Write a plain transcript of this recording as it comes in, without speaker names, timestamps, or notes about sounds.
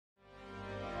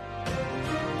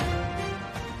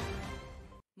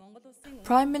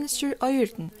Prime Minister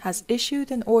L.Oyun-Erdene has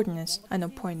issued an ordinance and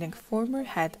appointing former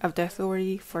head of the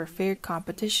Authority for Fair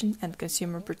Competition and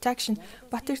Consumer Protection,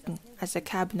 B.Bat-Erdene, as a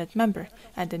cabinet member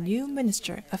and a new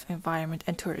Minister of Environment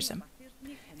and Tourism.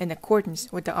 In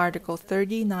accordance with the Article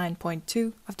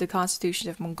 39.2 of the Constitution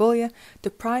of Mongolia, the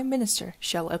Prime Minister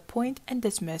shall appoint and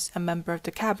dismiss a member of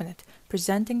the cabinet,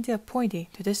 presenting the appointee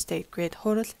to the State Great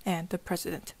Khural and the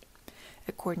President.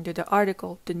 According to the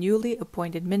article, the newly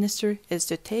appointed minister is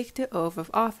to take the oath of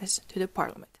office to the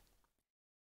Parliament.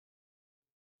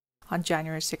 On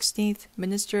January 16th,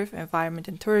 Minister of Environment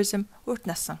and Tourism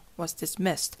N.Urtnasan was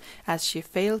dismissed as she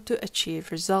failed to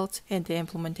achieve results in the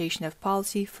implementation of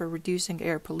policy for reducing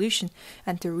air pollution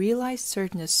and to realize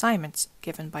certain assignments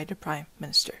given by the Prime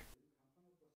Minister.